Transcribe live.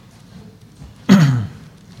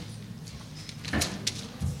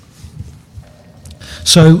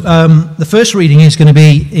So the first reading is going to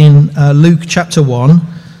be in Luke chapter 1,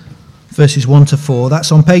 verses 1 to 4.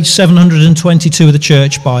 That's on page 722 of the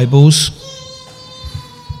church Bibles.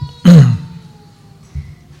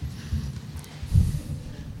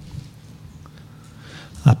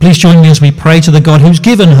 Please join me as we pray to the God who's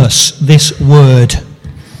given us this word.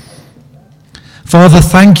 Father,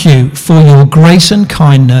 thank you for your grace and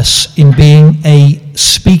kindness in being a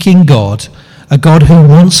speaking God, a God who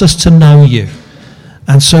wants us to know you.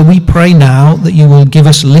 And so we pray now that you will give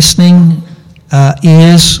us listening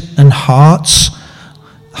ears and hearts,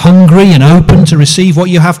 hungry and open to receive what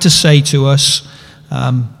you have to say to us.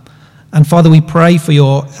 And Father, we pray for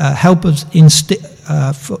your help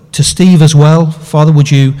to Steve as well. Father,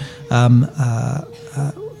 would you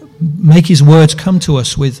make his words come to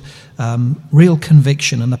us with real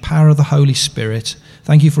conviction and the power of the Holy Spirit.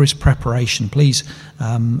 Thank you for his preparation. Please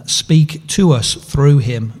speak to us through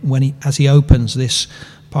him as he opens this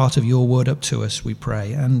part of your word up to us, we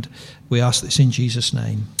pray. And we ask this in Jesus'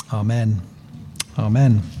 name. Amen.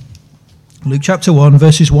 Amen. Luke chapter 1,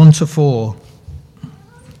 verses 1 to 4.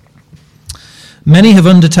 Many have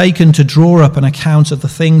undertaken to draw up an account of the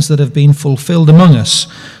things that have been fulfilled among us,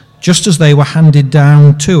 just as they were handed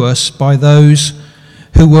down to us by those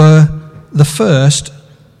who from the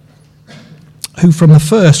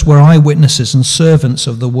first were eyewitnesses and servants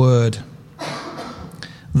of the word.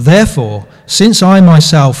 Therefore, since I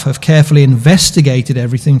myself have carefully investigated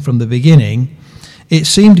everything from the beginning, it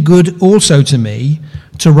seemed good also to me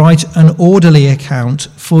to write an orderly account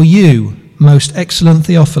for you, most excellent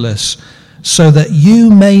Theophilus, so that you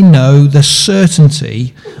may know the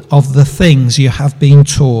certainty of the things you have been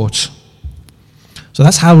taught. So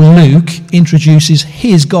that's how Luke introduces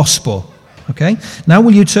his gospel. Okay? Now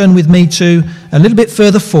will you turn with me to a little bit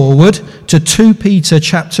further forward to 2 Peter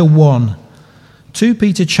chapter 1. 2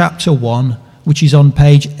 Peter chapter 1, which is on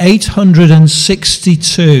page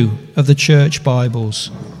 862 of the church Bibles.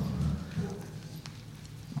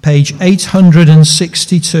 Page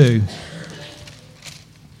 862.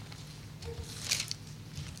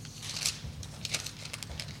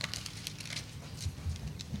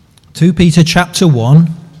 Peter chapter 1,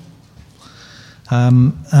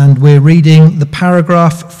 and we're reading the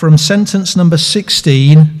paragraph from sentence number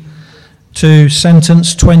 16 to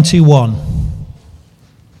sentence 21.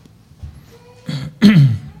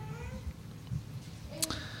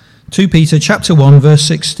 Peter chapter 1, verse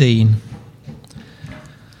 16.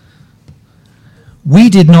 We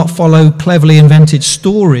did not follow cleverly invented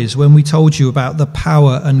stories when we told you about the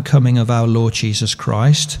power and coming of our Lord Jesus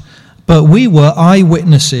Christ, but we were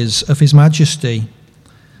eyewitnesses of his majesty.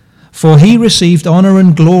 For he received honor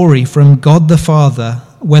and glory from God the Father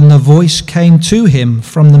when the voice came to him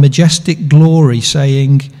from the majestic glory,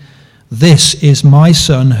 saying, "This is my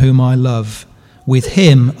Son whom I love. With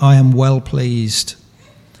him I am well pleased."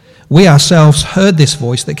 We ourselves heard this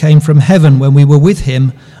voice that came from heaven when we were with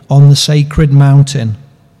him on the sacred mountain.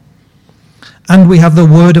 And we have the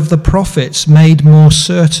word of the prophets made more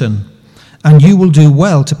certain, and you will do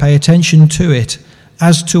well to pay attention to it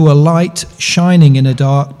as to a light shining in a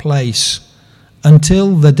dark place,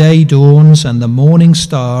 until the day dawns and the morning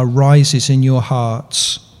star rises in your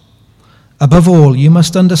hearts. Above all, you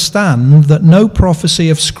must understand that no prophecy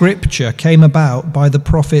of Scripture came about by the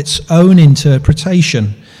prophet's own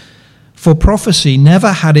interpretation, for prophecy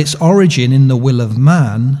never had its origin in the will of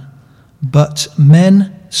man, but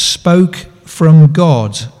men spoke from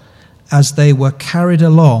God as they were carried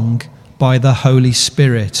along by the Holy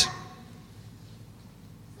Spirit.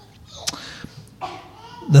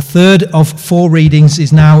 The third of 4 readings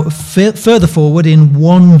is now further forward in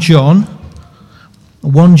 1 John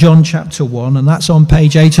chapter 1, and that's on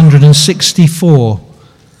page 864.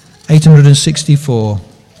 864.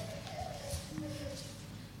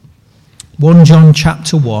 1 John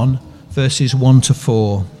chapter 1, verses 1 to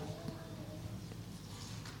 4.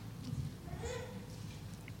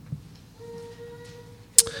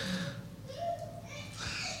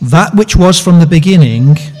 That which was from the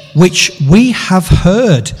beginning, which we have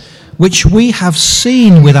heard, which we have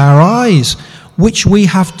seen with our eyes, which we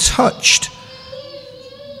have touched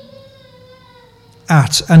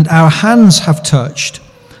at, and our hands have touched,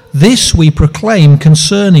 this we proclaim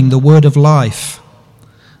concerning the word of life.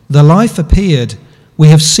 The life appeared, we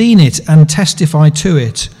have seen it and testified to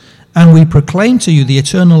it, and we proclaim to you the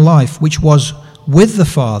eternal life which was with the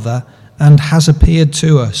Father and has appeared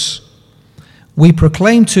to us. We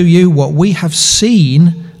proclaim to you what we have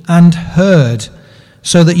seen and heard,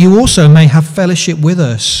 so that you also may have fellowship with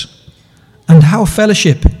us. And our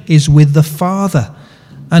fellowship is with the Father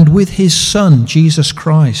and with his Son, Jesus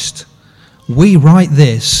Christ. We write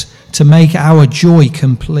this to make our joy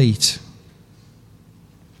complete.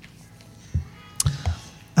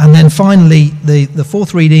 And then finally, the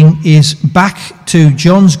fourth reading is back to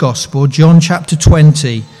John's Gospel, John chapter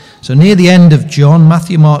 20. So near the end of John,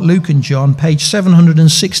 Matthew, Mark, Luke and John, page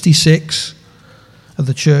 766 of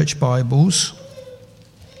the church Bibles.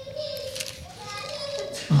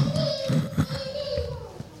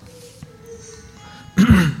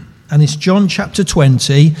 And it's John chapter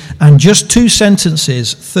 20, and just two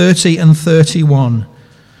sentences, 30 and 31.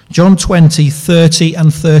 John 20, 30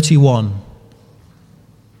 and 31.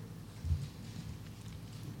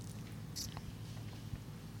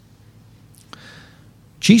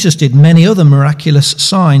 Jesus did many other miraculous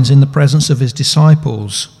signs in the presence of his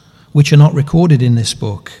disciples, which are not recorded in this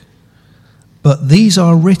book. But these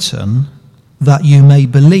are written that you may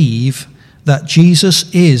believe that Jesus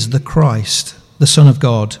is the Christ, the Son of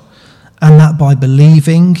God, and that by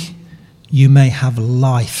believing you may have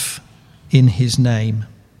life in his name.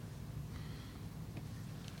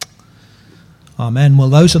 Amen. Well,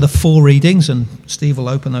 those are the four readings, and Steve will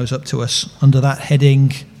open those up to us under that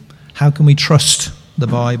heading, how can we trust the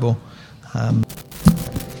Bible?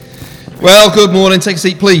 Well, good morning. Take a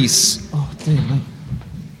seat, please. Oh, dear me.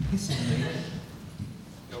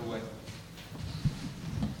 Go away.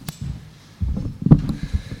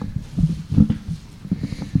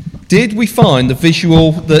 Did we find the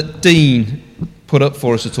visual that Dean put up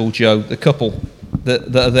for us at all, Joe? The couple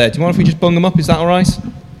that are there. Do you mind if we just bung them up? Is that all right?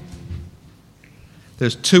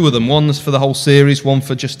 There's two of them. One's for the whole series, one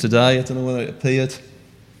for just today. I don't know whether it appeared.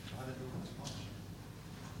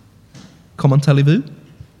 Come on, Televu.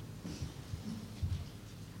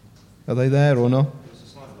 Are they there or no?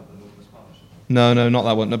 No, not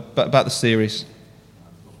that one. No, about the series.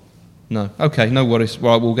 No. Okay, no worries.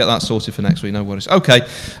 Right, we'll get that sorted for next week. No worries. Okay,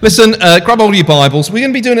 listen, grab hold of your Bibles. We're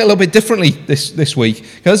going to be doing it a little bit differently this week.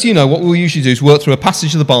 Because, you know, what we'll usually do is work through a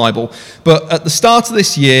passage of the Bible. But at the start of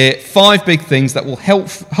this year, 5 big things that will help,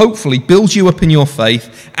 hopefully, build you up in your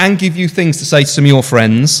faith and give you things to say to some of your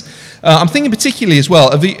friends. I'm thinking particularly as well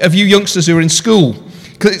of you youngsters who are in school.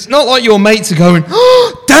 Because it's not like your mates are going,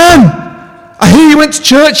 "Oh, Dan, I hear you went to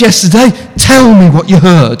church yesterday. Tell me what you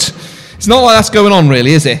heard." It's not like that's going on,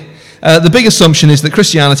 really, is it? The big assumption is that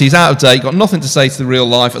Christianity is out of date, got nothing to say to the real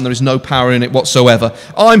life, and there is no power in it whatsoever.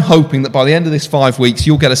 I'm hoping that by the end of this 5 weeks,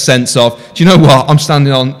 you'll get a sense of, do you know what? I'm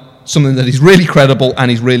standing on something that is really credible and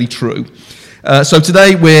is really true. So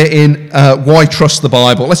today we're in Why Trust the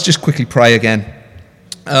Bible. Let's just quickly pray again.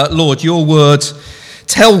 Lord, your word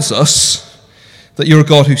tells us that you're a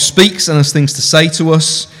God who speaks and has things to say to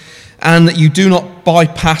us, and that you do not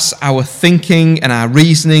bypass our thinking and our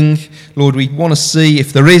reasoning. Lord, we want to see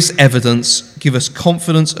if there is evidence. Give us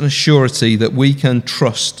confidence and a surety that we can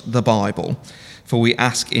trust the Bible. For we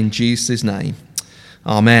ask in Jesus' name.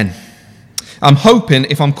 Amen. I'm hoping,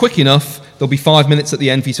 if I'm quick enough, there'll be 5 minutes at the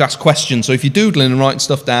end for you to ask questions. So if you're doodling and writing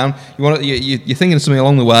stuff down, you're thinking of something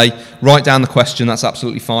along the way, write down the question. That's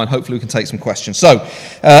absolutely fine. Hopefully we can take some questions. So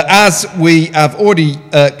as we have already,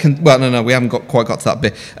 we haven't quite got to that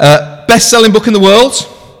bit. Best-selling book in the world,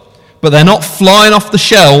 but they're not flying off the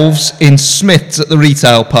shelves in Smith's at the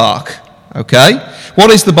retail park. Okay? What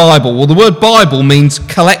is the Bible? Well, the word Bible means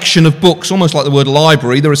collection of books, almost like the word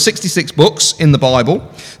library. There are 66 books in the Bible.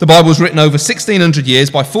 The Bible was written over 1,600 years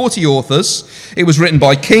by 40 authors. It was written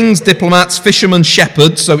by kings, diplomats, fishermen,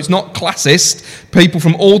 shepherds, so it's not classist. People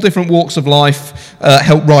from all different walks of life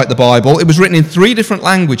helped write the Bible. It was written in 3 different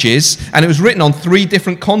languages, and it was written on 3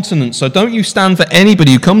 different continents. So don't you stand for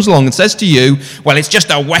anybody who comes along and says to you, well, it's just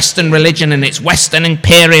a Western religion and it's Western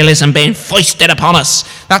imperialism being foisted upon us.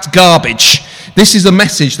 That's garbage. This is a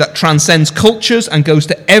message that transcends cultures and goes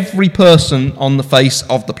to every person on the face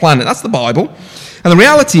of the planet. That's the Bible. And the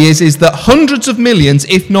reality is that hundreds of millions,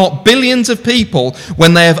 if not billions of people,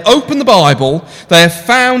 when they have opened the Bible, they have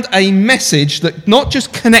found a message that not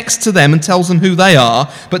just connects to them and tells them who they are,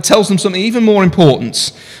 but tells them something even more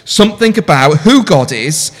important, something about who God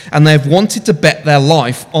is, and they've wanted to bet their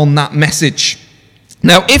life on that message.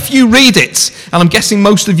 Now, if you read it, and I'm guessing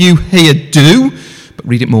most of you here do, but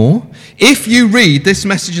read it more. If you read this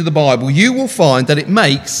message of the Bible, you will find that it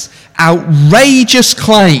makes outrageous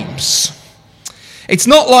claims. It's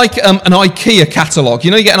not like an IKEA catalogue.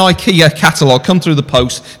 You know, you get an IKEA catalogue come through the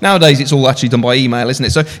post. Nowadays, it's all actually done by email, isn't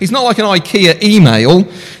it? So it's not like an IKEA email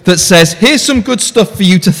that says, here's some good stuff for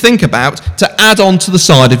you to think about to add on to the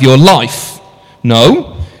side of your life.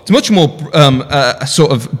 No. It's much more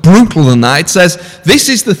sort of brutal than that. It says, this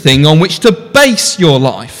is the thing on which to base your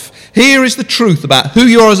life. Here is the truth about who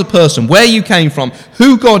you are as a person, where you came from,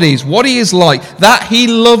 who God is, what he is like, that he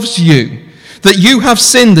loves you, that you have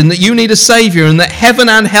sinned and that you need a saviour and that heaven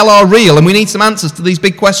and hell are real and we need some answers to these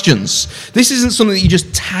big questions. This isn't something that you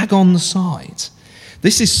just tag on the side.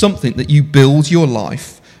 This is something that you build your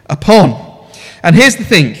life upon. And here's the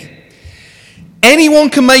thing. Anyone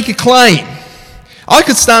can make a claim. I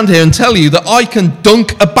could stand here and tell you that I can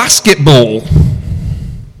dunk a basketball.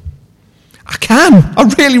 I can.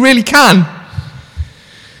 I really, really can.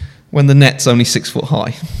 When the net's only 6 foot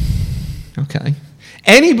high. Okay.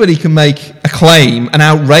 Anybody can make a claim, an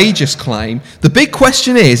outrageous claim. The big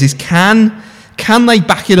question is can they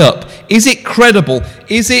back it up? Is it credible?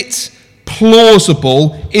 Is it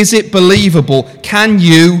plausible? Is it believable? Can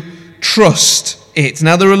you trust it?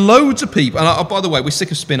 Now, there are loads of people, and by the way, we're sick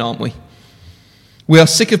of spin, aren't we? We are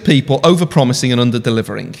sick of people over-promising and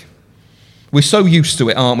under-delivering. We're so used to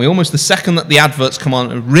it, aren't we? Almost the second that the adverts come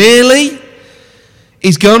on, really?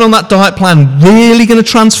 Is going on that diet plan really going to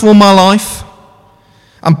transform my life?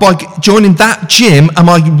 And by joining that gym, am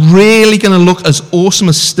I really going to look as awesome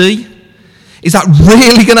as Steve? Is that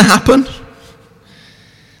really going to happen?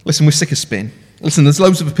 Listen, we're sick of spin. Listen, there's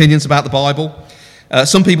loads of opinions about the Bible.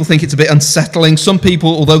 Some people think it's a bit unsettling. Some people,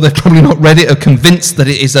 although they've probably not read it, are convinced that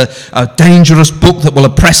it is a dangerous book that will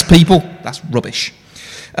oppress people. That's rubbish.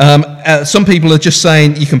 Some people are just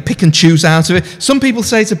saying you can pick and choose out of it. Some people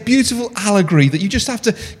say it's a beautiful allegory that you just have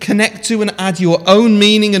to connect to and add your own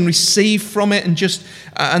meaning and receive from it, and just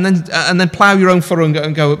and then plough your own furrow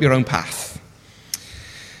and go up your own path.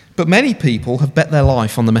 But many people have bet their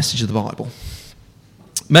life on the message of the Bible.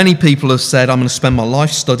 Many people have said, I'm going to spend my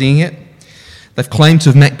life studying it. They've claimed to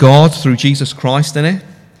have met God through Jesus Christ in it.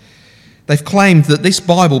 They've claimed that this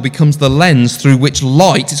Bible becomes the lens through which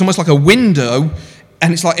light, it's almost like a window.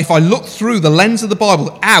 And it's like if I look through the lens of the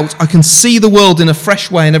Bible out, I can see the world in a fresh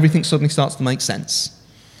way and everything suddenly starts to make sense.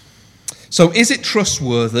 So is it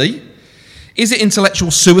trustworthy? Is it intellectual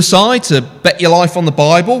suicide to bet your life on the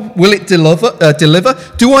Bible? Will it deliver?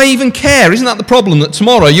 Do I even care? Isn't that the problem? That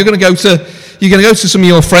tomorrow you're going to go to some of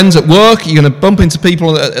your friends at work, you're going to bump into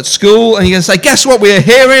people at school, and you're going to say, guess what, we're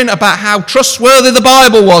hearing about how trustworthy the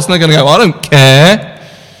Bible was. And they're going to go, I don't care.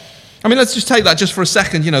 I mean, let's just take that just for a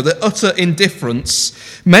second, the utter indifference.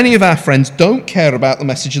 Many of our friends don't care about the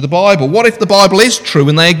message of the Bible. What if the Bible is true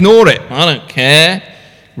and they ignore it? I don't care.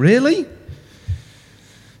 Really?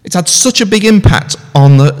 It's had such a big impact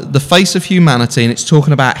on the face of humanity, and it's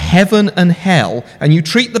talking about heaven and hell, and you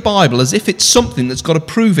treat the Bible as if it's something that's got to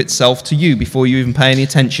prove itself to you before you even pay any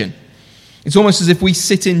attention. It's almost as if we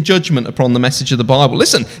sit in judgment upon the message of the Bible.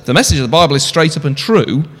 Listen, if the message of the Bible is straight up and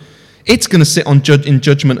true, it's going to sit in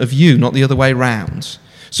judgment of you, not the other way round.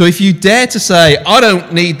 So if you dare to say, I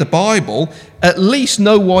don't need the Bible, at least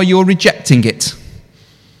know why you're rejecting it.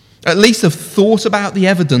 At least have thought about the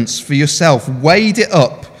evidence for yourself, weighed it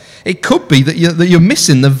up. It could be that you're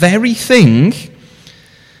missing the very thing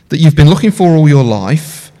that you've been looking for all your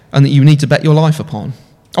life and that you need to bet your life upon.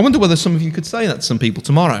 I wonder whether some of you could say that to some people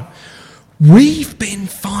tomorrow. We've been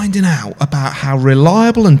finding out about how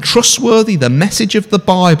reliable and trustworthy the message of the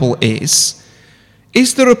Bible is.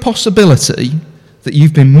 Is there a possibility that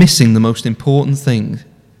you've been missing the most important thing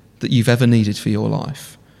that you've ever needed for your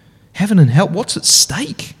life? Heaven and hell, what's at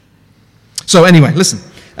stake? So anyway, listen,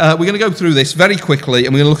 we're going to go through this very quickly,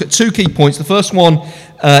 and we're going to look at 2 key points. The first one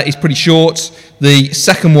is pretty short. The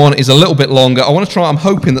second one is a little bit longer. I'm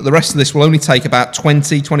hoping that the rest of this will only take about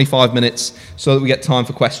 20-25 minutes so that we get time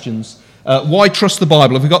for questions. Why trust the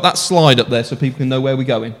Bible? Have we got that slide up there so people can know where we're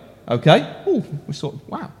going? Okay? Oh,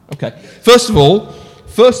 wow. Okay. First of all,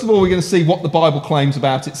 we're going to see what the Bible claims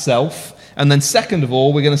about itself. And then second of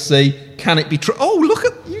all, we're going to see, can it be true? Oh, look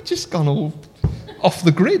at, you've just gone all off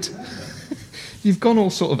the grid. You've gone all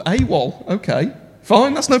sort of AWOL. Okay.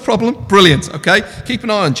 Fine, that's no problem. Brilliant, okay? Keep an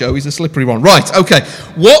eye on Joe, he's a slippery one. Right, okay.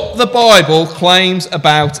 What the Bible claims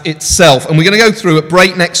about itself. And we're going to go through at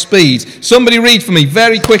breakneck speed. Somebody read for me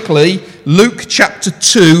very quickly Luke chapter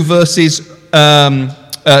 2 verses...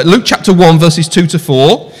 Luke chapter 1 verses 2 to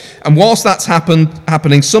 4. And whilst that's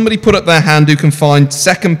happening, somebody put up their hand who can find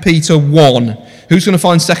 2 Peter 1. Who's going to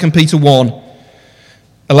find 2 Peter 1?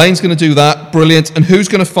 Elaine's going to do that. Brilliant. And who's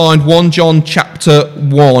going to find 1 John chapter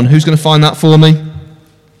 1? Who's going to find that for me?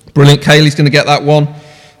 Brilliant. Kaylee's going to get that one.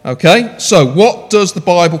 Okay. So what does the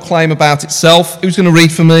Bible claim about itself? Who's going to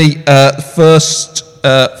read for me the first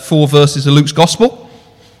 4 verses of Luke's Gospel?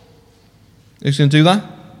 Who's going to do that?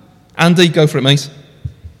 Andy, go for it, mate.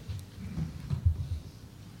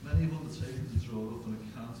 Many have undertaken to draw up an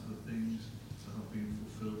account of the things that have been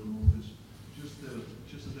fulfilled among us, just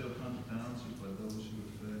as they were handed down to us by those who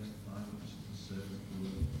were first eyewitnesses and servants of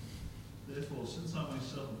the word. Therefore, since I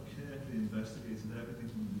myself have carefully investigated everything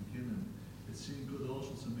from the beginning, it seemed good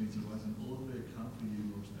also to me to write an ordinary for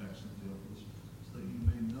you most excellent Theophilus, so that you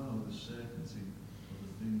may know the certainty of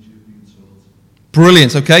the things you've been taught.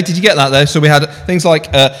 Brilliant. Okay, did you get that there? So we had things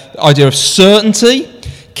like idea of certainty,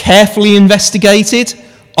 carefully investigated,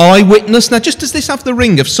 eyewitness. Now, just does this have the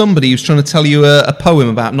ring of somebody who's trying to tell you a poem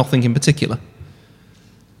about nothing in particular?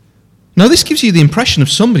 No, this gives you the impression of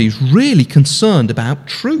somebody who's really concerned about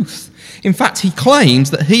truth. In fact, he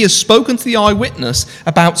claims that he has spoken to the eyewitness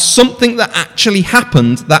about something that actually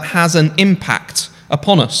happened that has an impact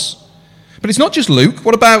upon us. But it's not just Luke.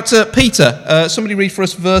 What about Peter? Somebody read for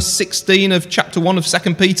us verse 16 of chapter 1 of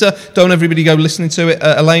 2 Peter. Don't everybody go listening to it.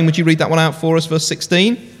 Elaine, would you read that one out for us, verse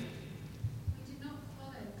 16? We did not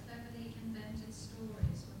follow cleverly invented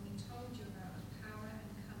stories when we told you about the power and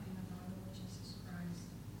coming of our Lord Jesus Christ,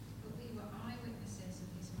 but we were eyewitnesses of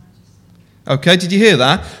his majesty. Okay, did you hear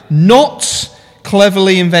that? Not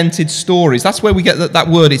cleverly invented stories. That's where we get that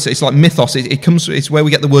word. It's like mythos. It's where we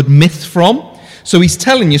get the word myth from. So he's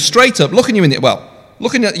telling you straight up, looking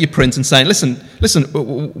at your print and saying, listen,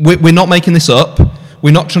 we're not making this up.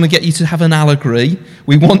 We're not trying to get you to have an allegory.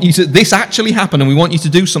 We want you to, this actually happened and we want you to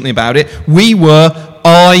do something about it. We were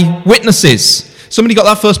eyewitnesses. Somebody got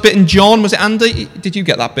that first bit in John. Was it Andy? Did you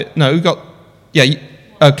get that bit? No, who got,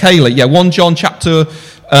 Kaylee. Yeah, 1 John chapter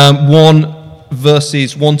 1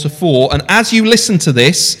 verses 1 to 4. And as you listen to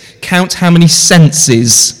this, count how many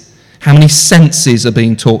senses are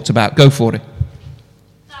being talked about. Go for it.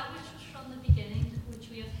 That which was from the beginning, which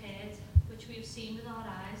we have heard, which we have seen with our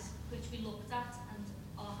eyes, which we looked at and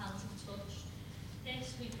our hands have touched.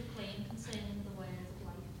 This we proclaim concerning the word of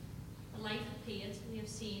life. The life appeared, we have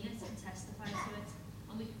seen it and testified to it,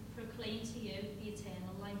 and we proclaim to you the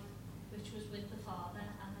eternal life, which was with the Father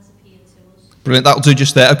and has appeared to us. Brilliant, that'll do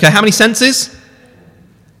just there. Okay, how many senses?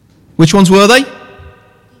 Which ones were they?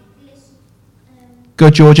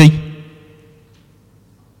 Good, Georgie.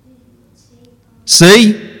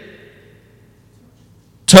 See,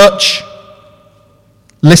 touch,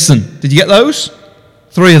 listen. Did you get those?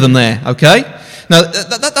 3 of them there. Okay. Now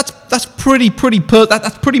that's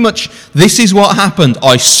pretty much. This is what happened.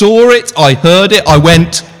 I saw it. I heard it. I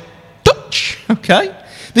went touch. Okay.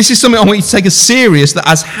 This is something I want you to take as serious that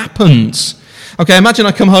has happened. Okay, imagine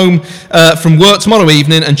I come home from work tomorrow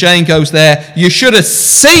evening and Jane goes there. You should have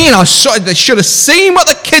seen, they should have seen what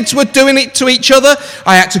the kids were doing it to each other.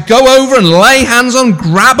 I had to go over and lay hands on,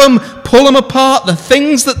 grab them, pull them apart, the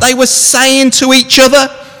things that they were saying to each other.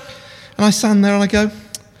 And I stand there and I go,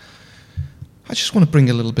 I just want to bring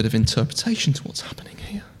a little bit of interpretation to what's happening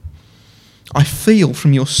here. I feel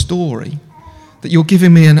from your story that you're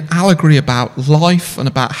giving me an allegory about life and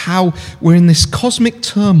about how we're in this cosmic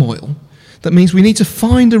turmoil. That means we need to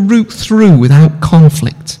find a route through without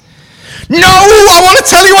conflict. No, I want to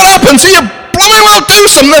tell you what happened so you bloody well do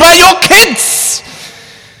something about your kids.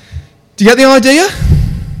 Do you get the idea?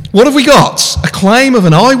 What have we got? A claim of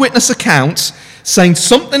an eyewitness account saying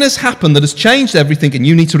something has happened that has changed everything and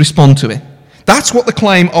you need to respond to it. That's what the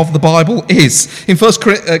claim of the Bible is. In 1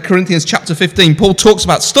 Corinthians chapter 15, Paul talks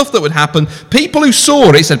about stuff that would happen. People who saw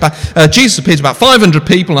it, he said Jesus appeared to about 500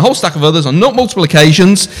 people and a whole stack of others on not multiple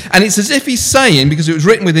occasions. And it's as if he's saying, because it was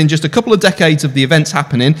written within just a couple of decades of the events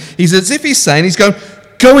happening, he's as if he's saying, he's going,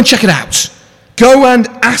 go and check it out. Go and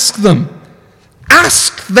ask them.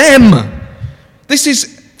 Ask them. This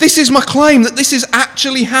is my claim, that this has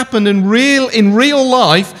actually happened in real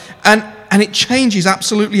life, and it changes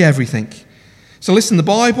absolutely everything. So listen, the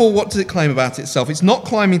Bible, what does it claim about itself? It's not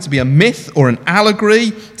claiming to be a myth or an allegory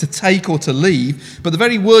to take or to leave, but the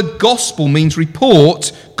very word gospel means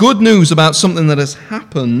report, good news about something that has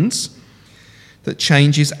happened that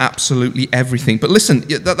changes absolutely everything. But listen,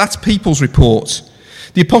 that's people's report.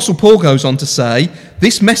 The Apostle Paul goes on to say,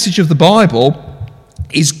 this message of the Bible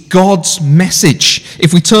is God's message.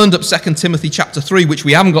 If we turned up 2 Timothy chapter 3, which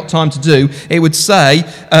we haven't got time to do, it would say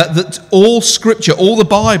that all Scripture, all the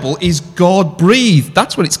Bible is God-breathed.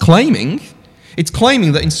 That's what it's claiming. It's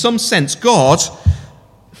claiming that in some sense God,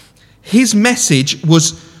 his message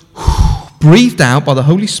was breathed out by the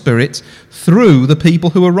Holy Spirit through the people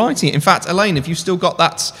who are writing it. In fact, Elaine, if you've still got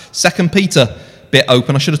that 2 Peter bit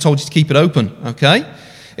open, I should have told you to keep it open, okay?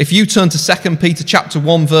 If you turn to 2 Peter chapter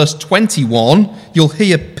 1 verse 21, you'll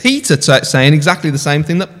hear Peter saying exactly the same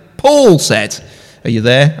thing that Paul said. Are you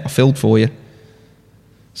there? I filled for you.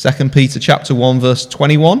 2 Peter chapter 1 verse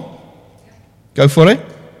 21. Go for it.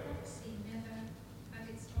 Prophecy never had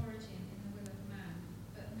its origin in the will of man,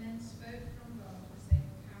 but men spoke from God as they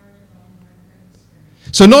were carried along by the Holy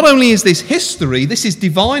Spirit. So not only is this history, this is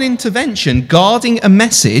divine intervention guarding a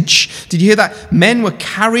message. Did you hear that? Men were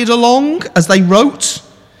carried along as they wrote.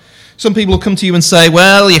 Some people will come to you and say,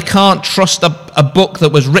 well, you can't trust a book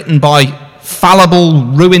that was written by fallible,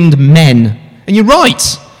 ruined men. And you're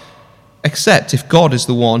right. Except if God is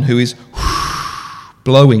the one who is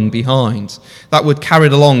blowing behind. That word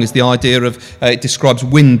carried along is the idea of, it describes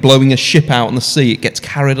wind blowing a ship out on the sea. It gets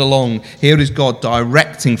carried along. Here is God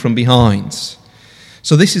directing from behind.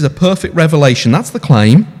 So this is a perfect revelation. That's the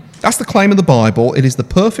claim. That's the claim of the Bible. It is the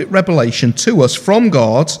perfect revelation to us from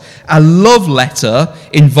God, a love letter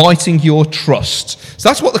inviting your trust. So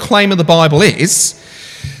that's what the claim of the Bible is.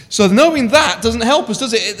 So knowing that doesn't help us,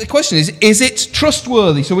 does it? The question is it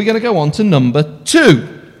trustworthy? So we're going to go on to number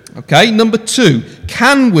 2. Okay, number 2.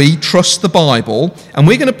 Can we trust the Bible? And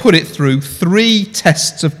we're going to put it through 3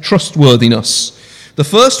 tests of trustworthiness. The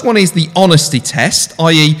first one is the honesty test,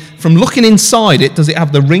 i.e., from looking inside it, does it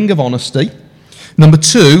have the ring of honesty? Number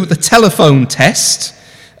 2, the telephone test.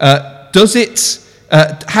 Does it?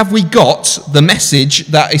 Have we got the message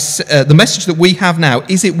that is the message that we have now?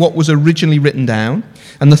 Is it what was originally written down?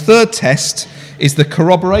 And the third test is the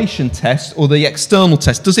corroboration test or the external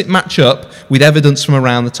test. Does it match up with evidence from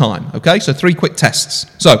around the time? Okay, so 3 quick tests.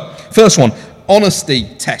 So, first one, honesty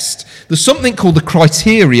test. There's something called the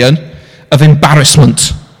criterion of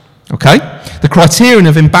embarrassment. Okay, the criterion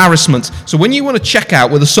of embarrassment. So when you want to check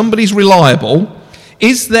out whether somebody's reliable,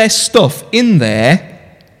 is there stuff in there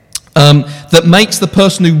that makes the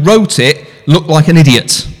person who wrote it look like an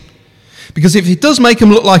idiot? Because if it does make them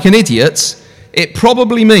look like an idiot, it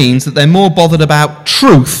probably means that they're more bothered about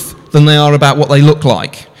truth than they are about what they look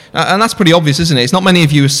like. And that's pretty obvious, isn't it? It's not many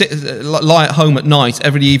of you who lie at home at night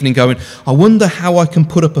every evening going, I wonder how I can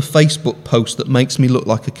put up a Facebook post that makes me look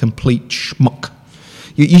like a complete schmuck.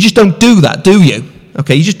 You just don't do that, do you?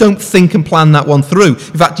 Okay, you just don't think and plan that one through. In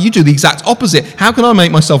fact, you do the exact opposite. How can I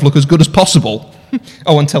make myself look as good as possible?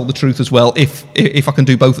 Oh, and tell the truth as well, if I can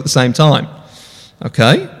do both at the same time.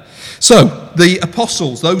 Okay? So, the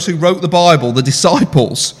apostles, those who wrote the Bible, the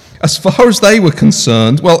disciples, as far as they were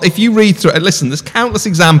concerned, well, if you read through it, listen, there's countless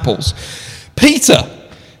examples. Peter,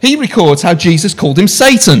 he records how Jesus called him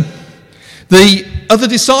Satan. The other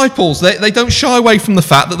disciples, they don't shy away from the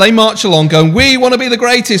fact that they march along going, we want to be the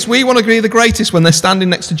greatest, we want to be the greatest, when they're standing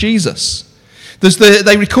next to Jesus.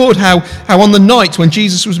 They record how on the night when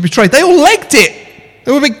Jesus was betrayed, they all legged it.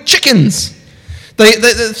 They were big chickens.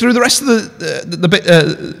 Through the rest of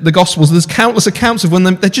the Gospels, there's countless accounts of when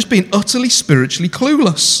they're just being utterly spiritually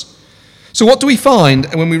clueless. So what do we find?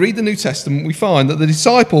 And when we read the New Testament, we find that the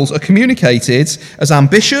disciples are communicated as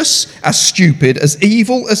ambitious, as stupid, as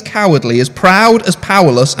evil, as cowardly, as proud, as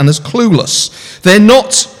powerless, and as clueless. They're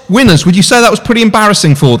not winners. Would you say that was pretty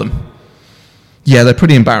embarrassing for them? Yeah, they're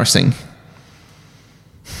pretty embarrassing.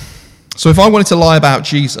 So if I wanted to lie about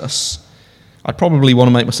Jesus, I'd probably want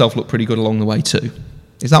to make myself look pretty good along the way too.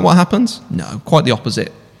 Is that what happens? No, quite the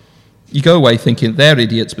opposite. You go away thinking they're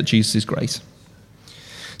idiots, but Jesus is great.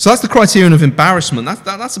 So that's the criterion of embarrassment.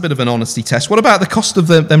 That's a bit of an honesty test. What about the cost of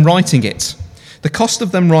them writing it? The cost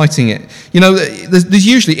of them writing it. You know, there's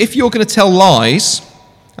usually, if you're going to tell lies,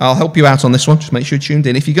 I'll help you out on this one, just make sure you're tuned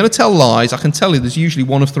in. If you're going to tell lies, I can tell you there's usually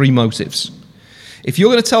one of 3 motives. If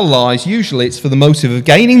you're going to tell lies, usually it's for the motive of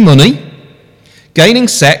gaining money, gaining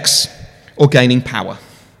sex, or gaining power.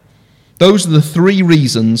 Those are the 3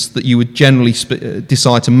 reasons that you would generally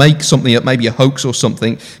decide to make something up, maybe a hoax or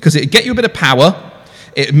something, because it would get you a bit of power.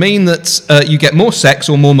 It would mean that you get more sex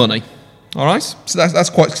or more money. All right? So that's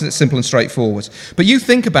quite simple and straightforward. But you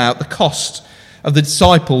think about the cost of the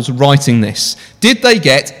disciples writing this. Did they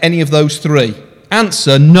get any of those 3?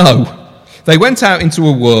 Answer, no. They went out into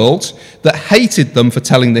a world that hated them for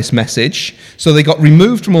telling this message, so they got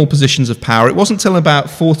removed from all positions of power. It wasn't until about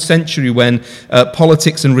 4th century when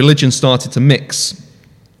politics and religion started to mix,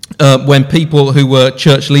 when people who were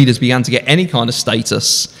church leaders began to get any kind of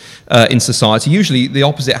status in society. Usually the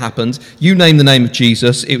opposite happened. You name the name of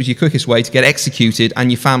Jesus, it was your quickest way to get executed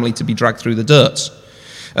and your family to be dragged through the dirt.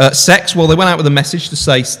 Sex, well, they went out with a message to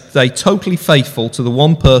say, stay totally faithful to the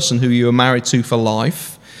one person who you are married to for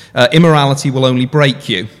life. Immorality will only break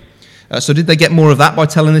you. So did they get more of that by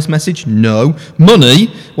telling this message? No.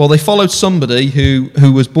 Money, well, they followed somebody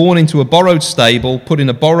who was born into a borrowed stable, put in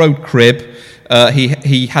a borrowed crib.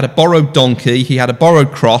 He had a borrowed donkey, he had a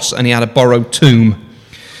borrowed cross, and he had a borrowed tomb.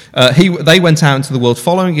 They went out into the world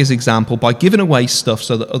following his example by giving away stuff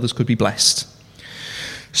so that others could be blessed.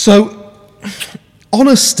 So,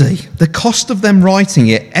 honesty, the cost of them writing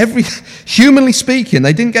it, humanly speaking,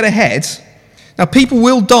 they didn't get ahead. Now, people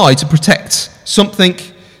will die to protect something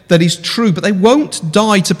that is true, but they won't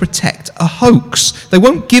die to protect a hoax. They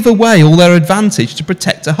won't give away all their advantage to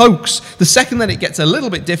protect a hoax. The second that it gets a little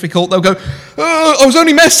bit difficult, they'll go, "Oh, I was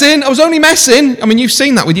only messing. I mean, you've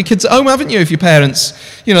seen that with your kids at home, haven't you? If your parents,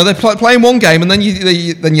 they're playing one game and then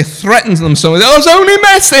you threaten them something. I was only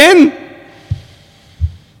messing.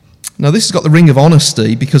 Now, this has got the ring of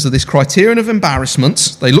honesty because of this criterion of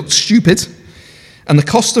embarrassment. They looked stupid. And the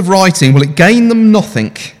cost of writing, well, it gained them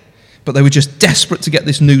nothing. But they were just desperate to get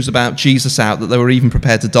this news about Jesus out that they were even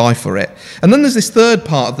prepared to die for it. And then there's this third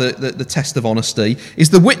part of the test of honesty, is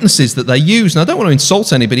the witnesses that they use. Now, I don't want to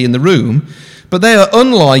insult anybody in the room, but they are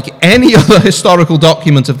unlike any other historical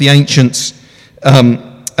document of the ancient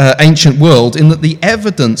world in that the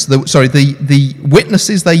evidence, the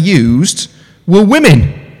witnesses they used were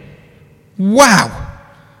women. Wow.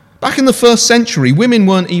 Back in the first century, women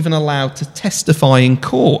weren't even allowed to testify in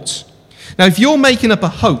court. Now, if you're making up a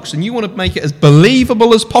hoax and you want to make it as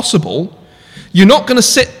believable as possible, you're not going to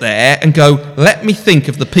sit there and go, let me think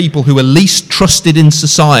of the people who are least trusted in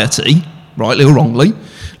society, rightly or wrongly,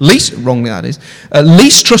 least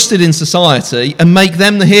trusted in society, and make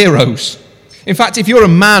them the heroes. In fact, if you're a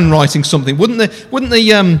man writing something, wouldn't the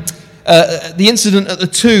incident at the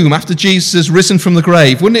tomb after Jesus has risen from the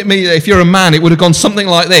grave, wouldn't it be, if you're a man, it would have gone something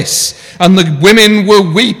like this. And the women were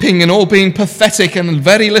weeping and all being pathetic and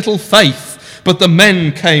very little faith. But the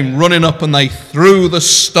men came running up and they threw the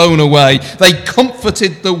stone away. They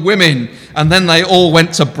comforted the women and then they all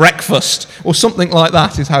went to breakfast. Or something like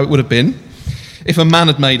that is how it would have been if a man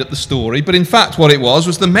had made up the story. But in fact what it was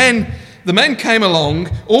the men came along,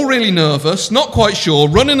 all really nervous, not quite sure,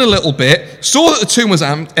 running a little bit, saw that the tomb was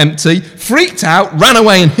empty, freaked out, ran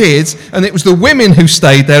away and hid, and it was the women who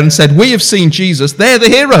stayed there and said, we have seen Jesus, they're the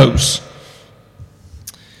heroes.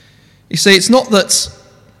 You see, it's not that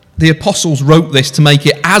the apostles wrote this to make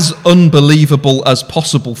it as unbelievable as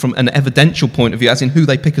possible from an evidential point of view, as in who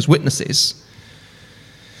they pick as witnesses.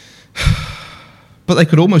 But they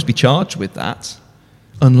could almost be charged with that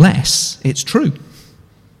unless it's true.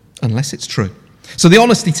 Unless it's true. So the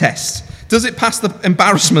honesty test. Does it pass the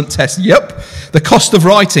embarrassment test? Yep. The cost of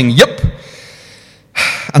writing? Yep.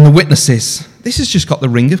 And the witnesses. This has just got the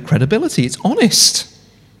ring of credibility. It's honest.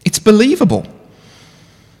 It's believable.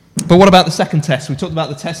 But what about the second test? We talked about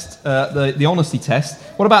the test, the honesty test.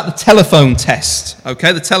 What about the telephone test?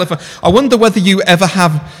 Okay, the telephone. I wonder whether you ever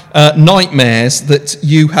have nightmares that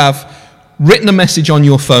you have written a message on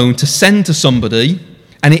your phone to send to somebody,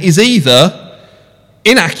 and it is either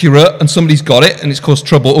inaccurate and somebody's got it and it's caused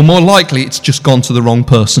trouble, or more likely it's just gone to the wrong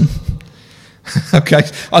person. Okay,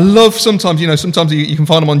 I love sometimes you can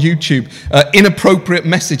find them on YouTube, inappropriate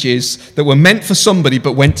messages that were meant for somebody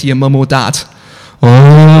but went to your mum or dad.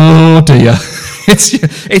 Oh dear.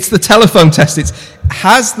 It's the telephone test.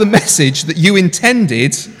 Has the message that you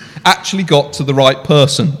intended actually got to the right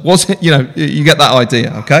person? Was it, you get that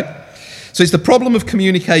idea, okay? So it's the problem of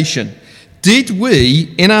communication. Did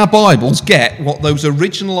we, in our Bibles, get what those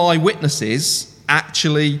original eyewitnesses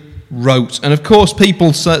actually wrote? And of course,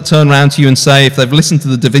 people turn around to you and say, if they've listened to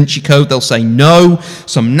the Da Vinci Code, they'll say, no,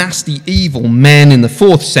 some nasty, evil men in the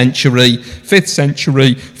 4th century, 5th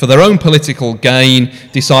century, for their own political gain,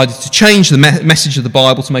 decided to change the message of the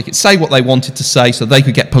Bible to make it say what they wanted to say so they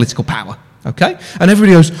could get political power. Okay? And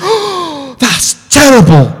everybody goes, oh, that's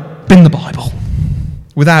terrible, bin the Bible,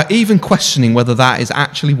 without even questioning whether that is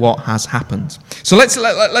actually what has happened. So let's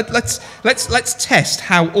test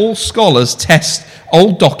how all scholars test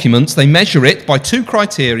old documents. They measure it by 2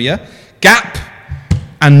 criteria: gap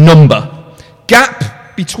and number.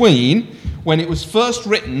 Gap between when it was first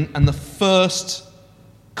written and the first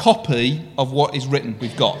copy of what is written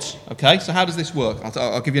we've got. Okay, so how does this work?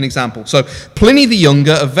 I'll give you an example. So Pliny the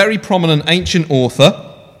Younger, a very prominent ancient author,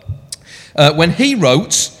 when he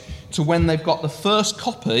wrote to when they've got the first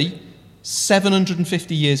copy,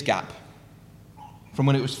 750 years gap. From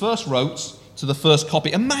when it was first wrote to the first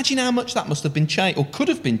copy. Imagine how much that must have been changed, or could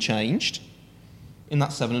have been changed, in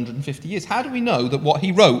that 750 years. How do we know that what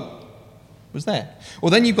he wrote was there? Well,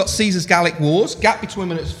 then you've got Caesar's Gallic Wars, gap between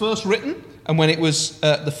when it was first written and when it was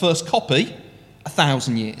the first copy,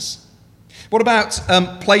 1,000 years. What about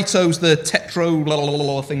Plato's the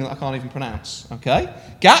tetro thing that I can't even pronounce? Okay,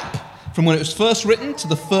 gap from when it was first written to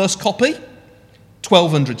the first copy,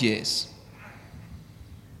 1,200 years.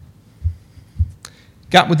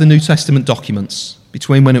 Gap with the New Testament documents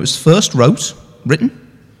between when it was first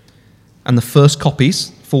written, and the first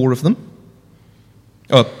copies, 4 of them,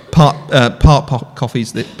 or part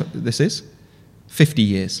copies this is, 50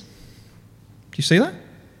 years. Do you see that?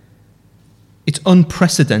 It's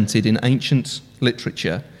unprecedented in ancient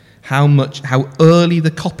literature how early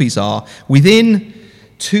the copies are. Within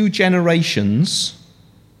 2 generations.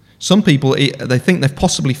 Some people, they think they've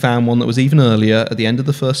possibly found one that was even earlier, at the end of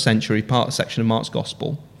the 1st century, section of Mark's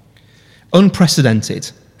Gospel.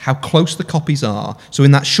 Unprecedented, how close the copies are. So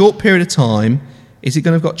in that short period of time, is it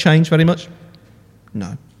going to have got changed very much?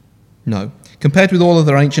 No. Compared with all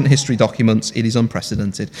other ancient history documents, it is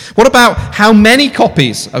unprecedented. What about how many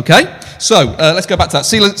copies? Okay, so let's go back to that.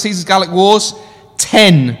 Caesar's Gallic Wars,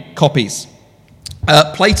 10 copies.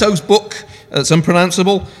 Plato's book, that's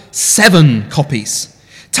unpronounceable, 7 copies.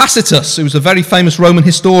 Tacitus, who was a very famous Roman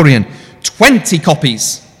historian, 20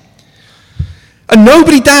 copies. And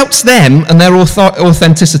nobody doubts them and their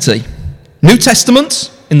authenticity. New Testament,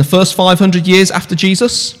 in the first 500 years after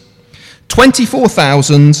Jesus,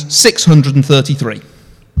 24,633.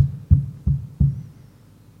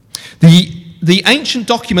 The ancient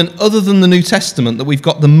document other than the New Testament that we've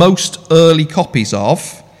got the most early copies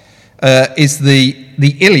of is the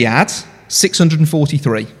Iliad,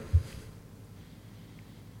 643.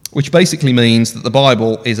 Which basically means that the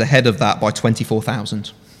Bible is ahead of that by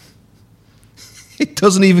 24,000. It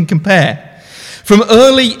doesn't even compare. From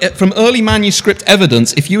early manuscript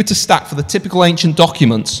evidence, if you were to stack for the typical ancient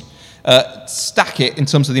documents, stack it in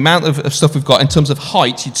terms of the amount of stuff we've got, in terms of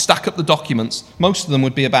height, you'd stack up the documents. Most of them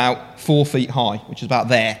would be about 4 feet high, which is about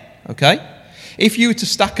there, okay? If you were to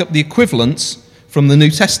stack up the equivalents from the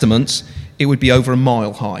New Testament, it would be over a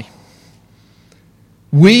mile high.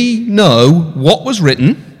 We know what was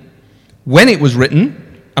written, when it was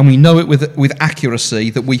written, and we know it with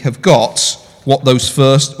accuracy that we have got what those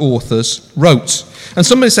first authors wrote. And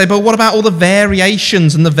somebody say, but what about all the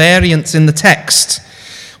variations and the variants in the text?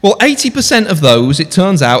 Well, 80% of those, it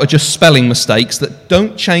turns out, are just spelling mistakes that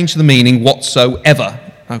don't change the meaning whatsoever,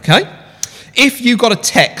 okay? If you got a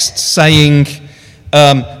text saying,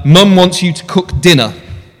 Mum wants you to cook dinner,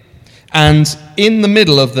 and in the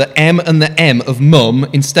middle of the M and the M of mum,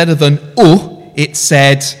 instead of an it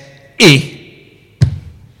said I.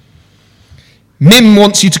 Mim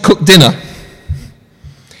wants you to cook dinner.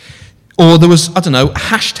 Or there was, a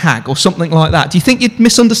hashtag or something like that. Do you think you'd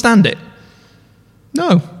misunderstand it?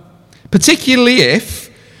 No. Particularly if,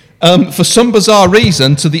 for some bizarre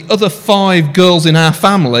reason, to the other 5 girls in our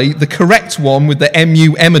family, the correct one with the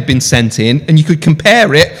MUM had been sent in, and you could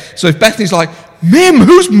compare it. So if Bethany's like, Mim,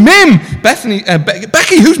 who's Mim?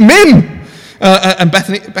 Becky, who's Mim? And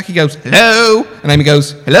Becky goes, hello. And Amy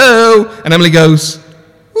goes, hello. And Emily goes,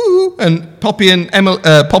 ooh. And Poppy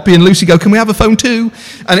and Lucy go, can we have a phone too?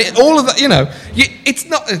 And all of that, it's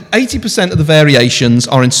not 80% of the variations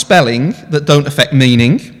are in spelling that don't affect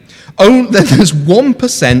meaning. There's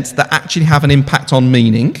 1% that actually have an impact on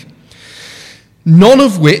meaning. None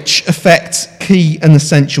of which affect key and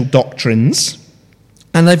essential doctrines.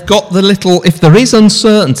 And they've got the little, if there is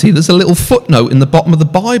uncertainty, there's a little footnote in the bottom of the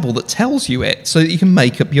Bible that tells you it so that you can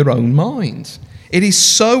make up your own mind. It is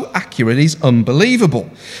so accurate, it is unbelievable.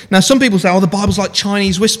 Now, some people say, the Bible's like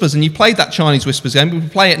Chinese whispers, and you played that Chinese whispers game, but we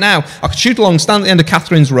play it now. I could shoot along, stand at the end of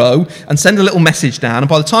Catherine's Row, and send a little message down, and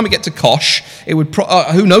by the time it get to Kosh, it would,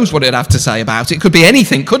 who knows what it'd have to say about it. It could be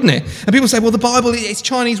anything, couldn't it? And people say, the Bible, it's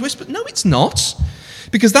Chinese whispers. No, it's not.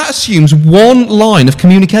 Because that assumes one line of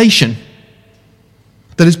communication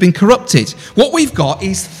that has been corrupted. What we've got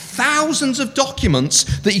is thousands of documents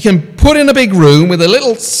that you can put in a big room with a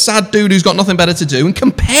little sad dude who's got nothing better to do and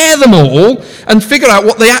compare them all and figure out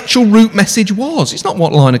what the actual root message was. It's not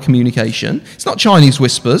one line of communication. It's not Chinese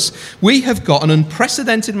whispers. We have got an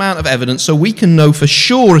unprecedented amount of evidence so we can know for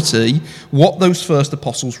surety what those first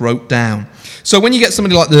apostles wrote down. So when you get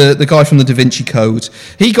somebody like the guy from the Da Vinci Code,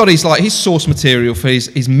 he got his source material for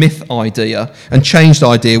his myth idea and changed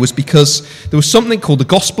idea was because there was something called the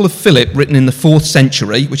Gospel of Philip written in the 4th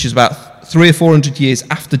century, which is about 300 or 400 years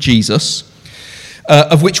after Jesus,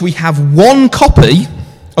 of which we have one copy,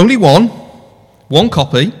 only one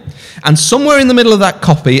copy, and somewhere in the middle of that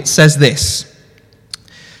copy it says this.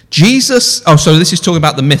 So this is talking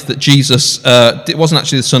about the myth that Jesus wasn't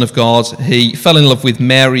actually the Son of God. He fell in love with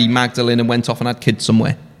Mary Magdalene and went off and had kids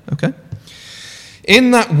somewhere. Okay?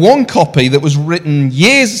 In that one copy that was written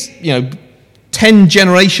years, 10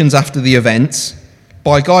 generations after the event,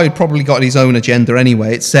 by a guy who'd probably got his own agenda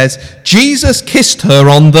anyway, it says, Jesus kissed her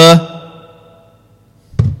on the...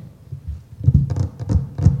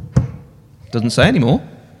 Doesn't say anymore.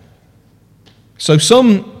 So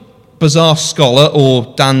some bizarre scholar,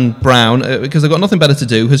 or Dan Brown, because they've got nothing better to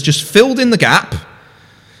do, has just filled in the gap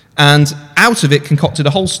and out of it concocted a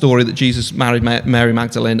whole story that Jesus married Mary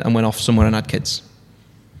Magdalene and went off somewhere and had kids.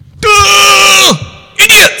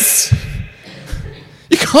 Idiots!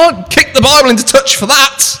 You can't kick the Bible into touch for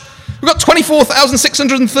that. We've got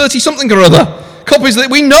 24,630 something or other. Copies that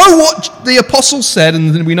we know what the apostles said,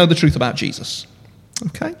 and then we know the truth about Jesus.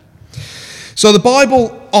 Okay? So the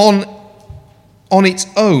Bible on its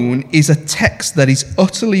own is a text that is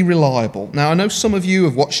utterly reliable. Now, I know some of you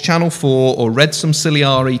have watched Channel 4 or read some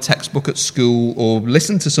Ciliari textbook at school or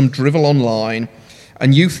listened to some drivel online,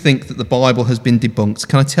 and you think that the Bible has been debunked.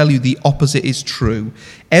 Can I tell you the opposite is true?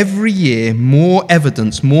 Every year, more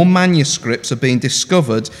evidence, more manuscripts are being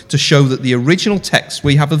discovered to show that the original texts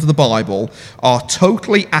we have of the Bible are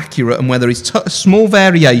totally accurate, and where there is a small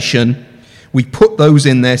variation, we put those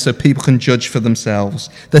in there so people can judge for themselves.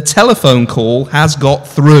 The telephone call has got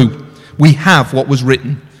through. We have what was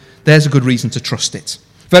written. There's a good reason to trust it.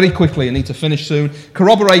 Very quickly, I need to finish soon.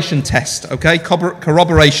 Corroboration test, okay?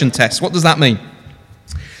 Corroboration test. What does that mean?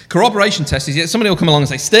 Corroboration test is somebody will come along and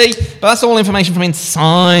say, Steve, but that's all information from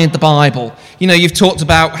inside the Bible. You know, you've talked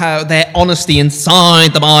about how their honesty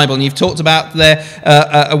inside the Bible, and you've talked about their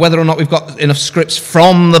whether or not we've got enough scripts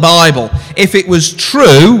from the Bible. If it was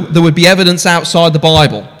true, there would be evidence outside the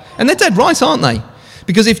Bible. And they're dead right, aren't they?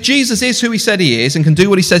 Because if Jesus is who he said he is and can do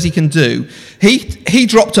what he says he can do, he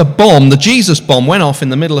dropped a bomb, the Jesus bomb went off in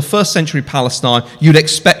the middle of first century Palestine, you'd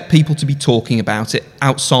expect people to be talking about it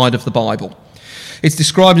outside of the Bible. It's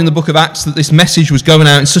described in the book of Acts that this message was going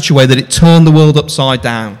out in such a way that it turned the world upside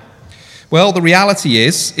down. Well, the reality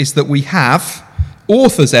is that we have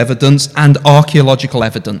author's evidence and archaeological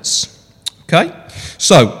evidence. Okay?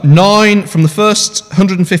 So, 9 from the first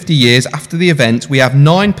 150 years after the event, we have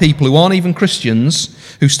 9 people who aren't even Christians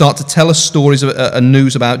who start to tell us stories and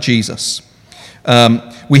news about Jesus.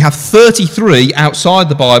 We have 33 outside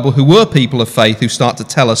the Bible who were people of faith who start to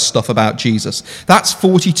tell us stuff about Jesus. That's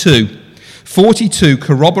 42. 42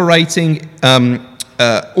 corroborating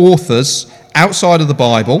authors outside of the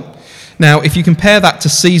Bible. Now, if you compare that to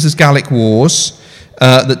Caesar's Gallic Wars,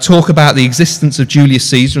 that talk about the existence of Julius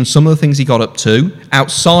Caesar and some of the things he got up to,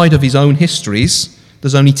 outside of his own histories,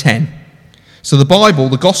 there's only 10. So the Bible,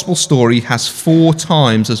 the gospel story, has 4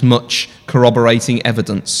 times as much corroborating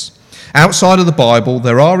evidence. Outside of the Bible,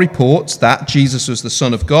 there are reports that Jesus was the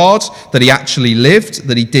Son of God, that he actually lived,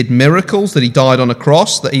 that he did miracles, that he died on a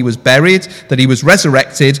cross, that he was buried, that he was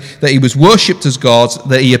resurrected, that he was worshipped as God,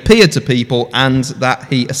 that he appeared to people, and that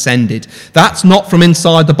he ascended. That's not from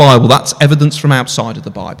inside the Bible. That's evidence from outside of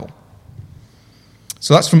the Bible.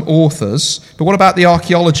 So that's from authors. But what about the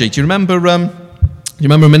archaeology? Do you remember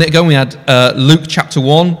a minute ago we had Luke chapter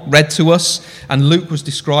 1 read to us, and Luke was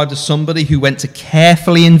described as somebody who went to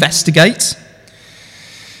carefully investigate.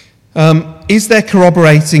 Is there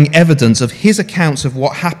corroborating evidence of his accounts of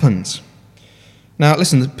what happened? Now,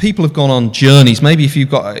 listen, people have gone on journeys. Maybe if you've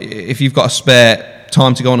got a spare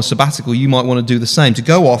time to go on a sabbatical, you might want to do the same, to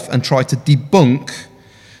go off and try to debunk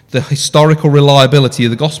the historical reliability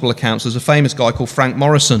of the gospel accounts. There's a famous guy called Frank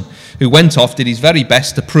Morrison who went off, did his very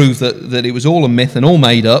best to prove that it was all a myth and all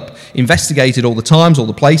made up, investigated all the times, all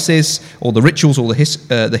the places, all the rituals, all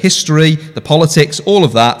the history, the politics, all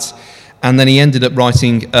of that, and then he ended up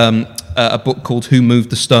writing a book called Who Moved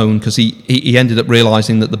the Stone, because he ended up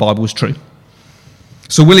realizing that the Bible was true.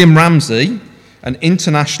 So William Ramsey, an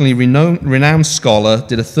internationally renowned scholar,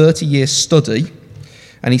 did a 30-year study,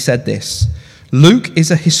 and he said this: Luke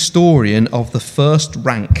is a historian of the first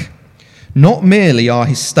rank. Not merely are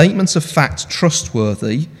his statements of fact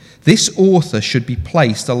trustworthy, this author should be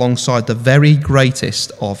placed alongside the very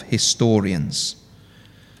greatest of historians.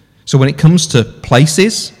 So when it comes to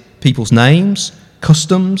places, people's names,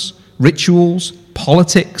 customs, rituals,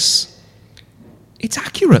 politics, it's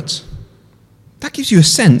accurate. That gives you a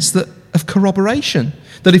sense of corroboration.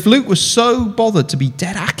 That if Luke was so bothered to be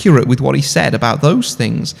dead accurate with what he said about those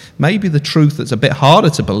things, maybe the truth that's a bit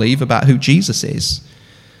harder to believe about who Jesus is,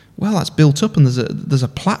 well, that's built up, and there's a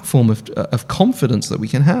platform of confidence that we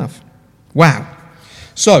can have. Wow.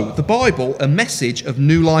 So, the Bible, a message of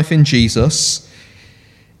new life in Jesus,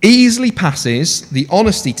 easily passes the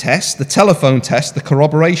honesty test, the telephone test, the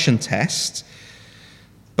corroboration test.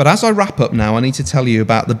 But as I wrap up now, I need to tell you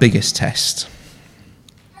about the biggest test.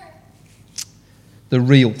 The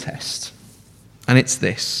real test. And it's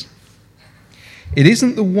this. It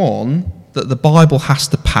isn't the one that the Bible has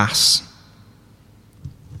to pass.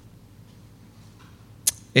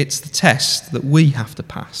 It's the test that we have to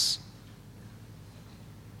pass.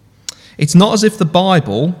 It's not as if the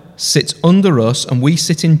Bible sits under us and we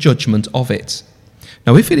sit in judgment of it.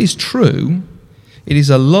 Now, if it is true, it is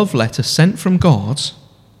a love letter sent from God,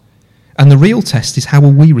 and the real test is how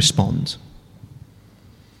will we respond.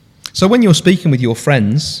 So when you're speaking with your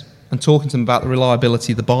friends and talking to them about the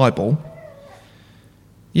reliability of the Bible,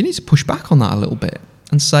 you need to push back on that a little bit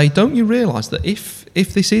and say, don't you realise that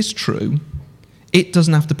if this is true, It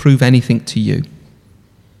doesn't have to prove anything to you.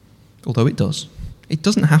 Although it does. It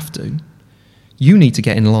doesn't have to. You need to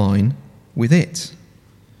get in line with it.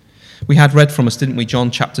 We had read from us, didn't we, John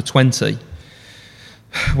chapter 20,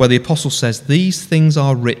 where the apostle says, "These things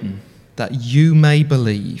are written that you may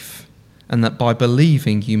believe, and that by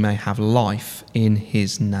believing you may have life in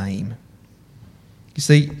his name." You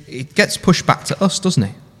see, it gets pushed back to us, doesn't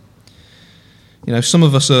it? You know, some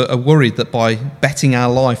of us are worried that by betting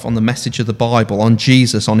our life on the message of the Bible, on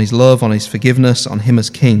Jesus, on his love, on his forgiveness, on him as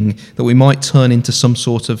king, that we might turn into some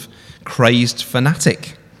sort of crazed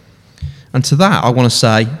fanatic. And to that, I want to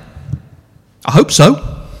say, I hope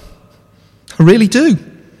so. I really do.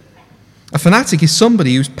 A fanatic is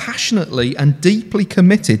somebody who's passionately and deeply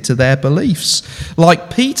committed to their beliefs. Like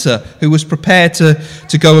Peter, who was prepared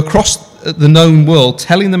to go across the known world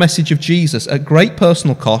telling the message of Jesus at great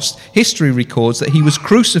personal cost. History records that he was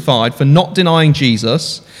crucified for not denying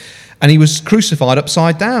Jesus, and he was crucified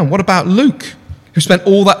upside down. What about Luke, who spent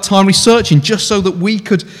all that time researching just so that we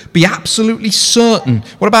could be absolutely certain?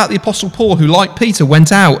 What about the Apostle Paul, who, like Peter,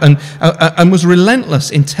 went out and was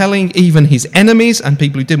relentless in telling even his enemies and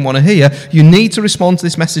people who didn't want to hear, you need to respond to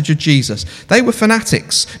this message of Jesus? They were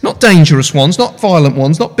fanatics, not dangerous ones, not violent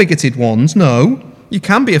ones, not bigoted ones, no. You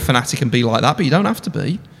can be a fanatic and be like that, but you don't have to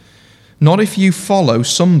be. Not if you follow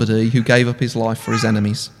somebody who gave up his life for his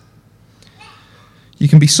enemies. You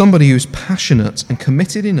can be somebody who's passionate and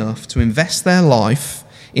committed enough to invest their life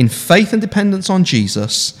in faith and dependence on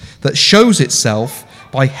Jesus that shows itself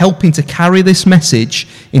by helping to carry this message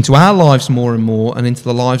into our lives more and more and into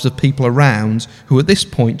the lives of people around who at this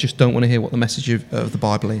point just don't want to hear what the message of the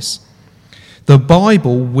Bible is. The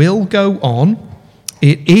Bible will go on.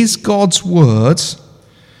 It is God's word.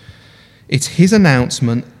 It's his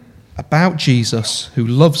announcement about Jesus who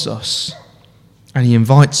loves us, and he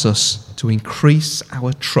invites us to increase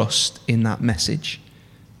our trust in that message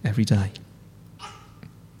every day.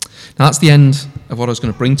 Now that's the end of what I was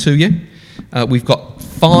going to bring to you. We've got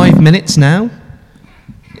 5 minutes now.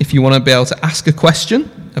 If you want to be able to ask a question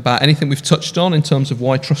about anything we've touched on in terms of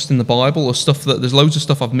why trust in the Bible, or stuff that there's loads of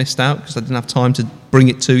stuff I've missed out because I didn't have time to bring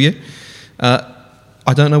it to you.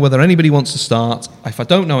 I don't know whether anybody wants to start. If I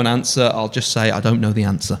don't know an answer, I'll just say I don't know the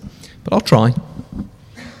answer. But I'll try.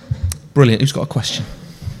 Brilliant. Who's got a question?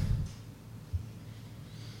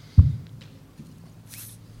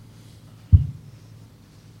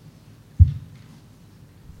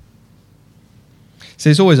 So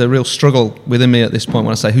there's always a real struggle within me at this point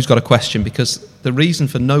when I say who's got a question, because the reason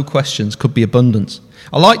for no questions could be abundance.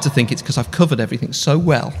 I like to think it's because I've covered everything so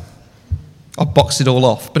well. I've boxed it all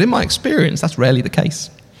off. But in my experience, that's rarely the case.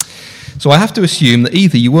 So I have to assume that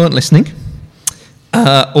either you weren't listening,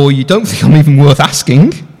 or you don't think I'm even worth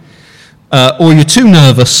asking, or you're too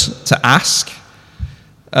nervous to ask,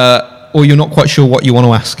 or you're not quite sure what you want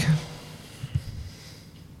to ask.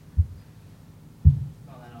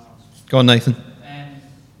 Go on, Nathan.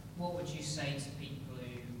 What would you say to people who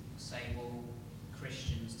say, well,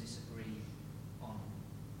 Christians disagree on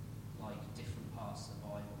like different parts of the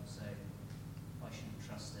Bible, so I shouldn't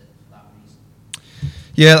trust it for that reason?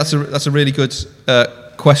 Yeah, that's a really good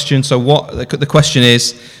question. So what the question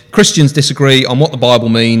is, Christians disagree on what the Bible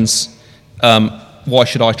means. Why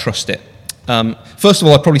should I trust it? First of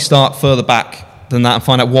all, I'd probably start further back than that and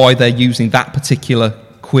find out why they're using that particular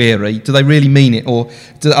query. Do they really mean it, or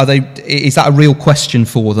is that a real question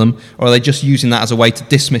for them, or are they just using that as a way to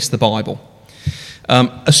dismiss the Bible?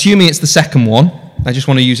 Assuming it's the second one, they just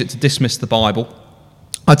want to use it to dismiss the Bible,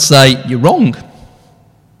 I'd say you're wrong.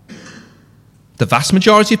 The vast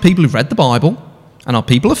majority of people who've read the Bible and are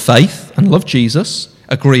people of faith and love Jesus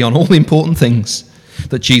agree on all the important things.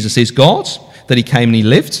 That Jesus is God, that he came and he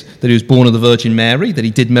lived, that he was born of the Virgin Mary, that he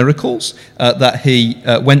did miracles, that he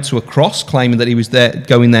went to a cross claiming that he was there,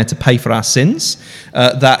 going there to pay for our sins,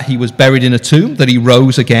 that he was buried in a tomb, that he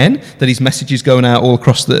rose again, that his message is going out all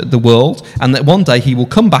across the world, and that one day he will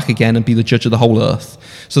come back again and be the judge of the whole earth.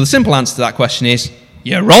 So the simple answer to that question is,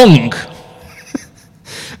 you're wrong.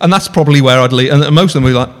 And that's probably where I'd leave. And most of them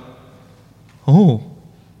will be like, oh.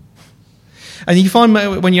 And you find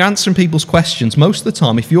when you're answering people's questions, most of the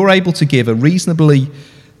time, if you're able to give a reasonably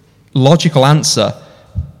logical answer,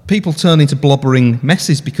 people turn into blubbering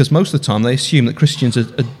messes, because most of the time they assume that Christians are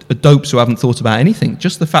dopes who haven't thought about anything.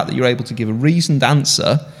 Just the fact that you're able to give a reasoned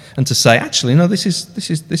answer and to say, actually, no, this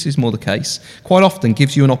is more the case, quite often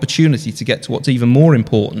gives you an opportunity to get to what's even more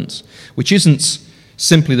important, which isn't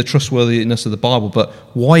simply the trustworthiness of the Bible, but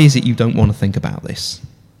why is it you don't want to think about this?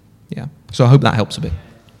 Yeah. So I hope that helps a bit.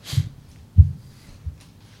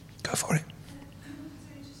 Go for it.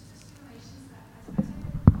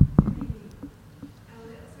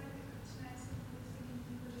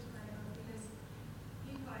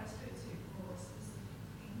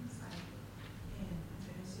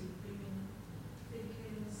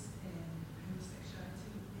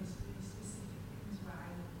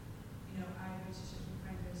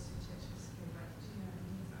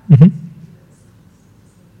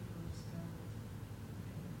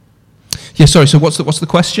 Yeah, sorry, so what's the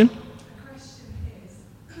question? The question is,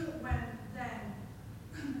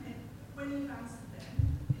 when you've answered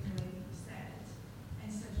them in the way that you said,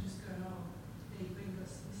 instead of just going, oh, they bring us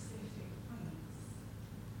specific points,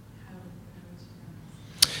 how would you answer?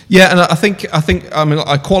 Yeah, and I think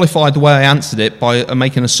I qualified the way I answered it by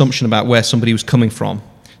making an assumption about where somebody was coming from.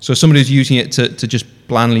 So somebody who's using it to just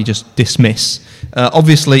blandly just dismiss.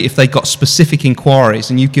 Obviously, if they got specific inquiries,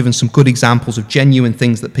 and you've given some good examples of genuine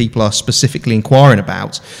things that people are specifically inquiring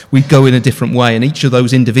about, we'd go in a different way, and each of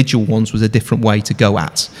those individual ones was a different way to go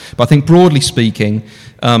at. But I think broadly speaking,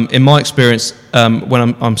 in my experience,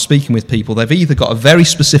 when I'm speaking with people, they've either got a very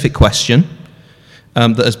specific question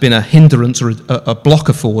that has been a hindrance or a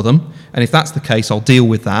blocker for them, and if that's the case, I'll deal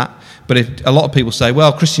with that. But if a lot of people say,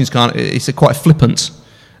 well, Christians can't, it's quite flippant.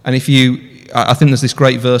 And I think there's this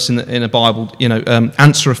great verse in the Bible,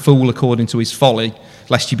 answer a fool according to his folly,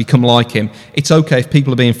 lest you become like him. It's okay if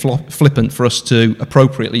people are being flippant for us to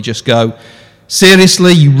appropriately just go,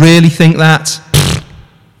 seriously, you really think that?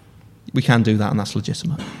 We can do that, and that's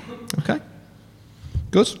legitimate. Okay?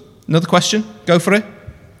 Good. Another question? Go for it.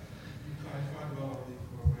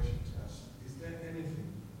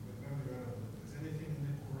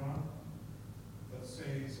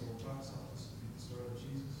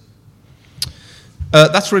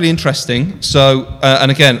 That's really interesting. So,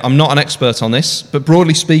 and again, I'm not an expert on this, but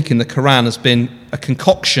broadly speaking, the Quran has been a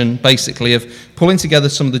concoction, basically, of pulling together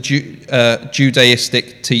some of the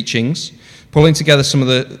Judaistic teachings, pulling together some of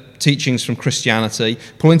the teachings from Christianity,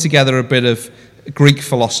 pulling together a bit of Greek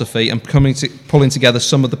philosophy, and pulling together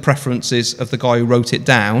some of the preferences of the guy who wrote it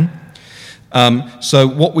down. So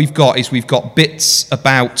what we've got bits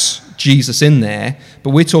about Jesus in there, but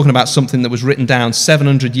we're talking about something that was written down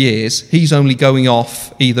 700 years. He's only going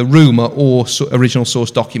off either rumour or original source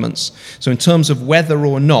documents. So in terms of whether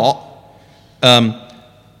or not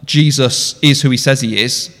Jesus is who he says he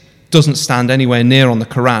is, doesn't stand anywhere near on the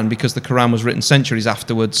Quran, because the Quran was written centuries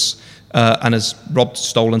afterwards and has robbed,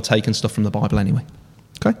 stolen, taken stuff from the Bible anyway.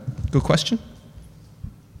 Okay, good question.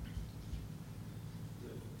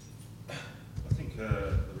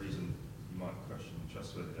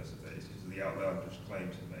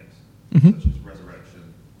 Such as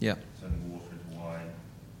resurrection, turning water into wine.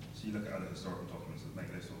 So you look at other historical documents that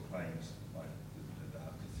make those sort of claims, like that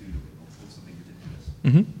have Cthulhu or something ridiculous.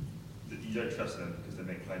 That you don't trust them because they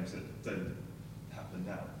make claims that don't happen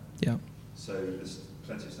now. Yeah. So there's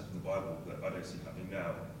plenty of stuff in the Bible that I don't see happening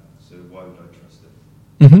now. So why would I trust it?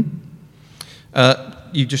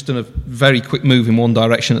 You've just done a very quick move in one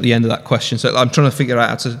direction at the end of that question. So I'm trying to figure out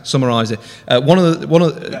how to summarise it. It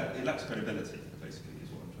lacks credibility.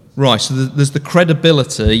 Right, so there's the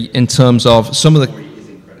credibility in terms of some of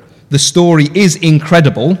the story is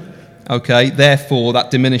incredible, okay, therefore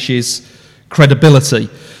that diminishes credibility.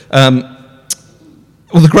 Well,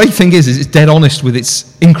 the great thing is it's dead honest with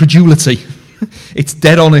its incredulity. It's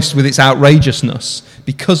dead honest with its outrageousness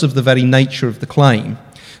because of the very nature of the claim.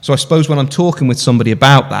 So I suppose when I'm talking with somebody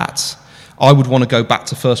about that, I would want to go back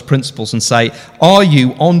to first principles and say, are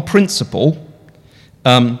you on principle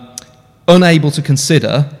unable to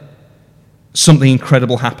consider something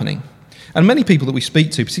incredible happening? And many people that we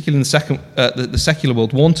speak to, particularly in the secular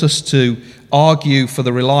world, want us to argue for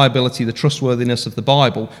the reliability, the trustworthiness of the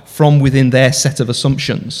Bible from within their set of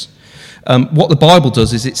assumptions. What the Bible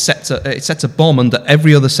does is it sets a bomb under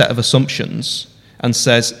every other set of assumptions and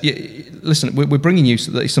says, listen, we're bringing you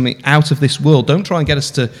something out of this world. Don't try and get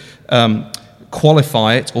us to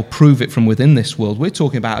qualify it or prove it from within this world. We're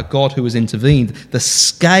talking about a God who has intervened. The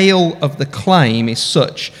scale of the claim is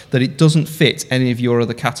such that it doesn't fit any of your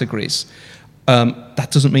other categories. That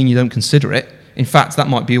doesn't mean you don't consider it. In fact, that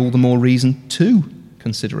might be all the more reason to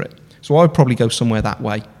consider it. So I would probably go somewhere that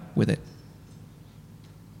way with it.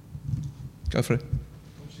 Go for it.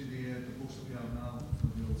 Obviously, the books that we have now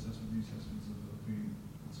from the Old Testament and New Testament have been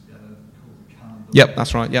put together called the canon. Yep,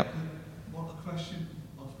 that's right, yep. What the question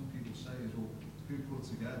often people say is, well, who put it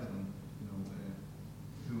together and,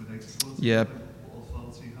 who were they to put it Yeah. together? What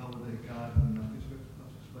authority, how were they guided? And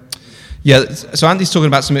Yeah, so Andy's talking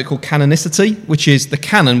about something called canonicity, which is the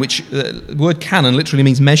canon, which the word canon literally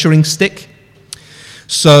means measuring stick.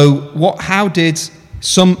 So how did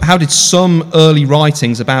some early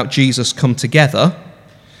writings about Jesus come together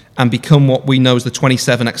and become what we know as the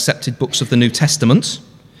 27 accepted books of the New Testament?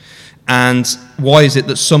 And why is it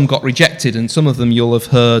that some got rejected? And some of them you'll have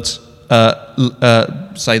heard,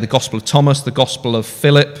 say, the Gospel of Thomas, the Gospel of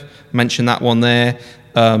Philip, mention that one there.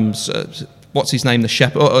 What's his name? The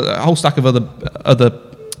Shepherd, a whole stack of other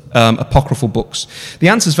apocryphal books. The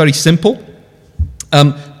answer is very simple.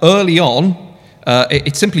 Early on,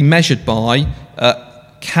 it's simply measured by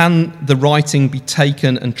can the writing be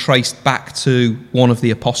taken and traced back to one of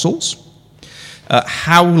the apostles?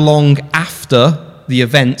 How long after the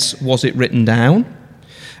events was it written down?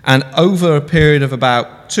 And over a period of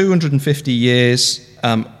about 250 years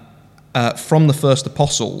from the first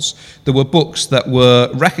apostles, there were books that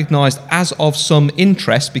were recognized as of some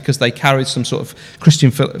interest because they carried some sort of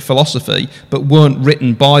Christian philosophy, but weren't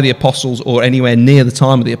written by the apostles or anywhere near the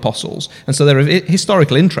time of the apostles. And so there is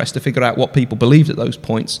historical interest to figure out what people believed at those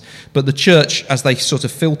points. But the church, as they sort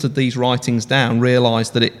of filtered these writings down,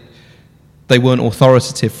 realized that they weren't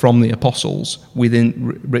authoritative from the apostles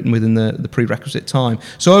written within the prerequisite time.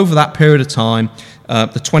 So over that period of time,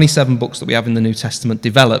 the 27 books that we have in the New Testament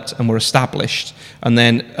developed and were established. And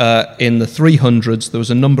then in the 300s, there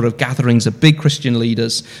was a number of gatherings of big Christian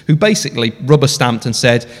leaders who basically rubber-stamped and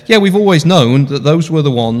said, yeah, we've always known that those were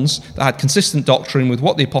the ones that had consistent doctrine with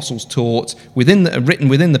what the apostles taught, written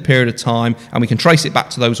within the period of time, and we can trace it back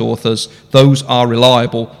to those authors. Those are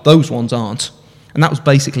reliable. Those ones aren't. And that was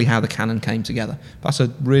basically how the canon came together. That's a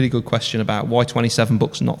really good question about why 27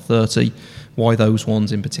 books and not 30, why those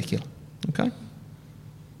ones in particular. Okay?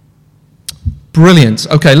 Brilliant.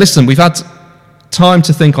 Okay, listen, we've had time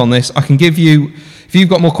to think on this. I can give you, if you've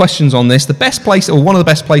got more questions on this, the best place, or one of the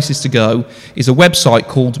best places to go, is a website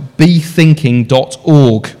called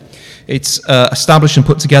bethinking.org. It's established and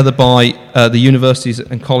put together by the Universities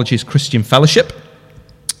and Colleges Christian Fellowship.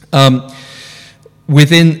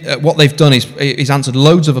 Within what they've done is answered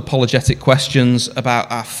loads of apologetic questions about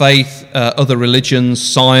our faith, other religions,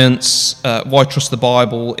 science, why trust the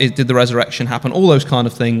Bible, did the resurrection happen, all those kind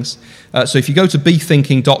of things. So if you go to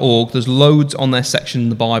bethinking.org, there's loads on their section in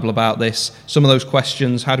the Bible about this. Some of those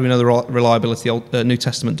questions, how do we know the reliability of New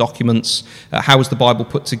Testament documents, how was the Bible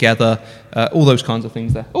put together, all those kinds of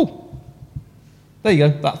things there. Oh, there you go,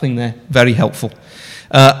 that thing there, very helpful.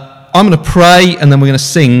 I'm going to pray, and then we're going to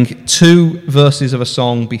sing 2 verses of a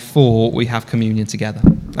song before we have communion together.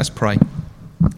 Let's pray.